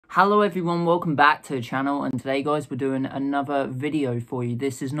Hello everyone, welcome back to the channel, and today guys we're doing another video for you.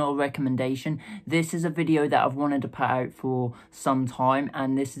 This is not a recommendation, this is a video that I've wanted to put out for some time,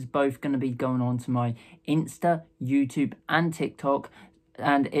 and this is both going to be going on to my Insta, YouTube and TikTok.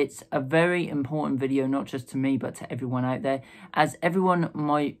 And it's a very important video, not just to me but to everyone out there. As everyone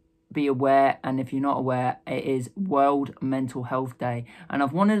might be aware, and if you're not aware, it is World Mental Health Day, and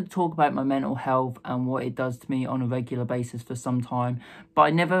I've wanted to talk about my mental health and what it does to me on a regular basis for some time, but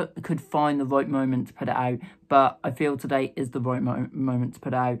I never could find the right moment to put it out. But I feel today is the right moment to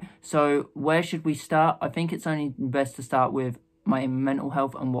put it out. So where should we start? I think it's only best to start with my mental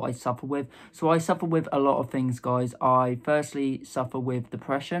health and what I suffer with. So I suffer with a lot of things, guys. I firstly suffer with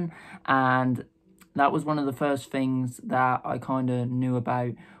depression, and that was one of the first things that I kind of knew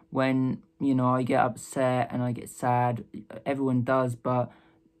about. When, you know, I get upset and I get sad, everyone does, but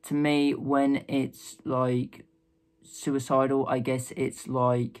to me, when it's like suicidal, I guess it's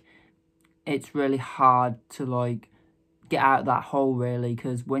like, it's really hard to like get out of that hole, really,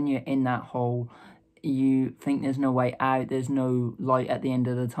 because when you're in that hole, you think there's no way out, there's no light at the end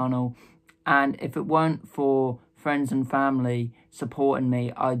of the tunnel. And if it weren't for friends and family supporting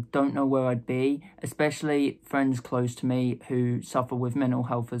me, I don't know where I'd be, especially friends close to me who suffer with mental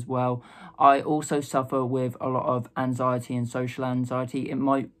health as well. I also suffer with a lot of anxiety and social anxiety. It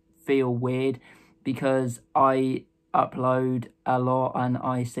might feel weird because I upload a lot and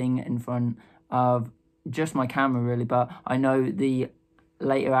I sing in front of just my camera, really, but I know the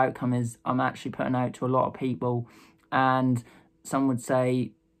later outcome is I'm actually putting out to a lot of people, and some would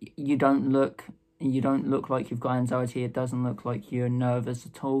say you don't look like you've got anxiety, it doesn't look like you're nervous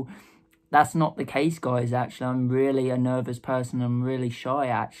at all. That's not the case, guys. Actually, I'm really a nervous person. I'm really shy,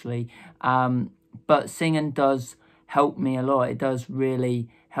 actually. But singing does help me a lot. It does really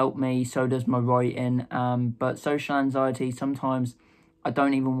help me. So does my writing. But social anxiety, sometimes I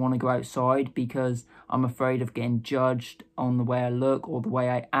don't even want to go outside because I'm afraid of getting judged on the way I look or the way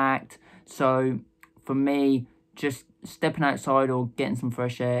I act. So for me, just stepping outside or getting some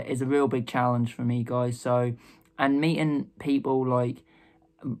fresh air is a real big challenge for me, guys. So, and meeting people like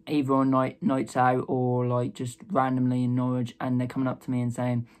either on nights out or like just randomly in Norwich, and they're coming up to me and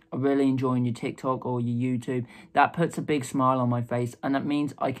saying, I'm really enjoying your TikTok or your YouTube, that puts a big smile on my face, and that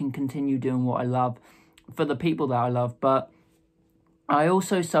means I can continue doing what I love for the people that I love. But I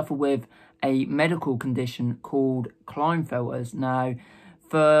also suffer with a medical condition called Klinefelter's. Now,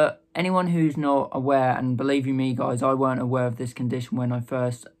 for anyone who's not aware, and believe you me, guys, I weren't aware of this condition when I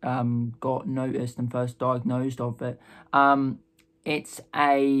first got noticed and first diagnosed of it. It's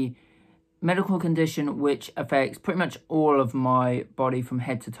a medical condition which affects pretty much all of my body from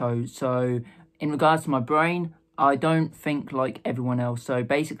head to toe. So in regards to my brain, I don't think like everyone else. So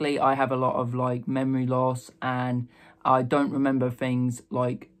basically, I have a lot of like memory loss, and I don't remember things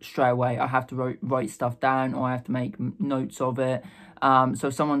like straight away. I have to write stuff down, or I have to make notes of it.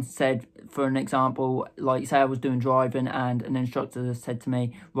 So someone said, for an example, like say I was doing driving and an instructor said to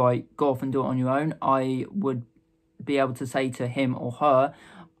me, right, go off and do it on your own. I would be able to say to him or her,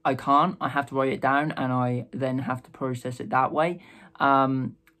 I can't, I have to write it down, and I then have to process it that way.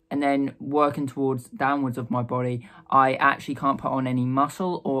 And then working towards downwards of my body, I actually can't put on any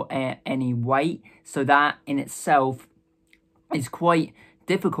muscle or any weight. So that in itself is quite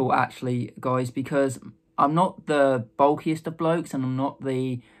difficult, actually, guys, because I'm not the bulkiest of blokes, and I'm not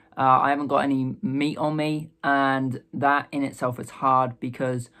the, I haven't got any meat on me, and that in itself is hard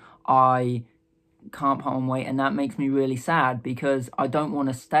because I can't put on weight, and that makes me really sad because I don't want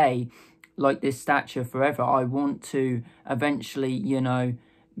to stay like this stature forever. I want to eventually, you know,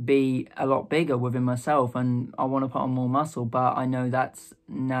 be a lot bigger within myself, and I want to put on more muscle, but I know that's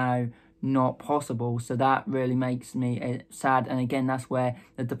now not possible. So that really makes me sad, and again, that's where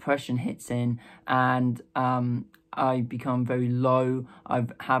the depression hits in, and I become very low. I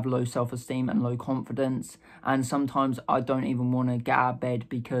have low self-esteem and low confidence, and sometimes I don't even want to get out of bed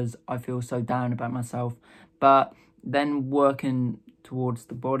because I feel so down about myself. But then working towards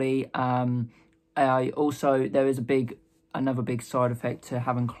the body, I also, there is another big side effect to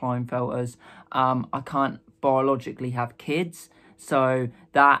having Klinefelter's. I can't biologically have kids, so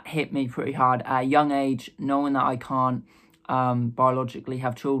that hit me pretty hard at a young age. Knowing that I can't biologically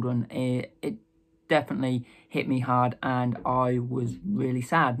have children, it definitely hit me hard, and I was really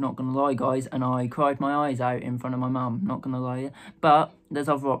sad, not gonna lie, guys, and I cried my eyes out in front of my mum, not gonna lie. But there's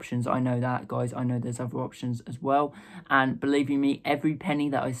other options, I know that, guys. I know there's other options as well, and believe you me, every penny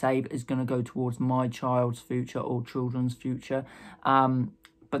that I save is gonna go towards my child's future or children's future.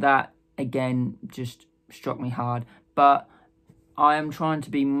 But that again just struck me hard. But I am trying to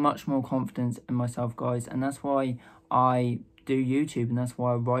be much more confident in myself, guys, and that's why I do YouTube, and that's why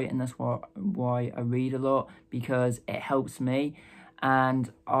I write, and that's why I read a lot, because it helps me.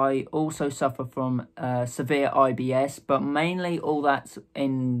 And I also suffer from severe IBS, but mainly all that's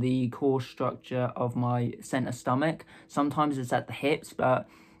in the core structure of my center stomach. Sometimes it's at the hips, but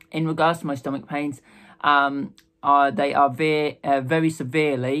in regards to my stomach pains, they are very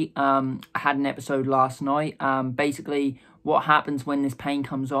severely. I had an episode last night. Basically, what happens when this pain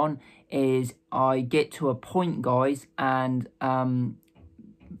comes on is I get to a point, guys, and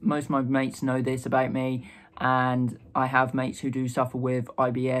most of my mates know this about me, and I have mates who do suffer with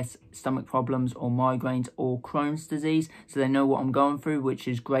IBS, stomach problems, or migraines, or Crohn's disease, so they know what I'm going through, which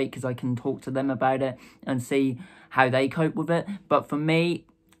is great because I can talk to them about it and see how they cope with it. But for me,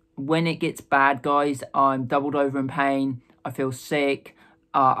 when it gets bad, guys, I'm doubled over in pain, I feel sick,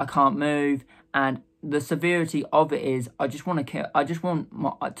 I can't move, and the severity of it is I just want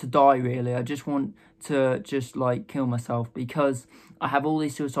to die, really. I just want to like kill myself, because I have all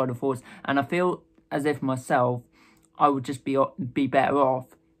these suicidal thoughts, and I feel as if myself, I would just be better off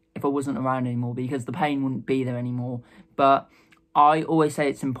if I wasn't around anymore, because the pain wouldn't be there anymore. But I always say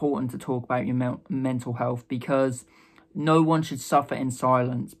it's important to talk about your mental health, because no one should suffer in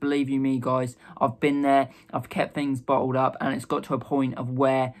silence. Believe you me, guys, I've been there. I've kept things bottled up, and it's got to a point of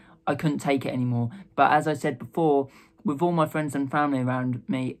where I couldn't take it anymore. But as I said before, with all my friends and family around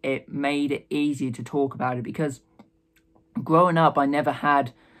me, it made it easier to talk about it, because growing up, I never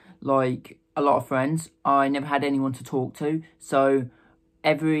had like a lot of friends. I never had anyone to talk to. So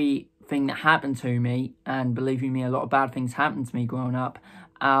everything that happened to me, and believe you me, a lot of bad things happened to me growing up,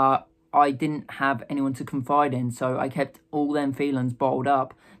 I didn't have anyone to confide in, so I kept all them feelings bottled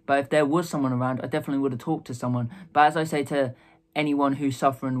up. But if there was someone around, I definitely would have talked to someone. But as I say to anyone who's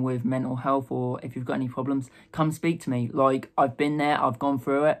suffering with mental health, or if you've got any problems, come speak to me. Like, I've been there, I've gone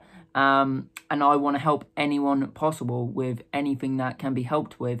through it, and I want to help anyone possible with anything that can be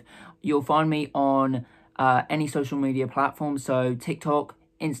helped with. You'll find me on any social media platform, so TikTok,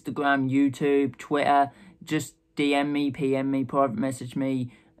 Instagram, YouTube, Twitter. Just DM me, PM me, private message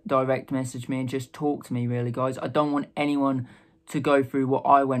me, direct message me, and just talk to me, really, guys. I don't want anyone to go through what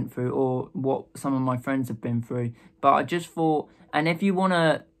I went through, or what some of my friends have been through. But I just thought, and if you want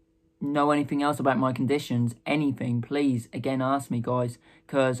to know anything else about my conditions, anything, please, again, ask me, guys,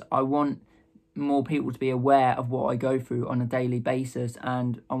 because I want more people to be aware of what I go through on a daily basis,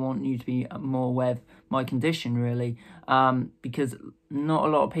 and I want you to be more aware of my condition, really, because not a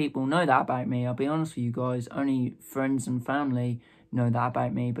lot of people know that about me. I'll be honest with you guys, only friends and family know that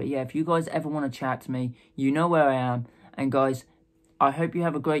about me. But yeah, if you guys ever want to chat to me, you know where I am. And guys, I hope you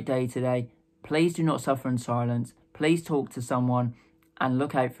have a great day today. Please do not suffer in silence. Please talk to someone and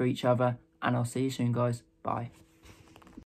look out for each other. And I'll see you soon, guys. Bye.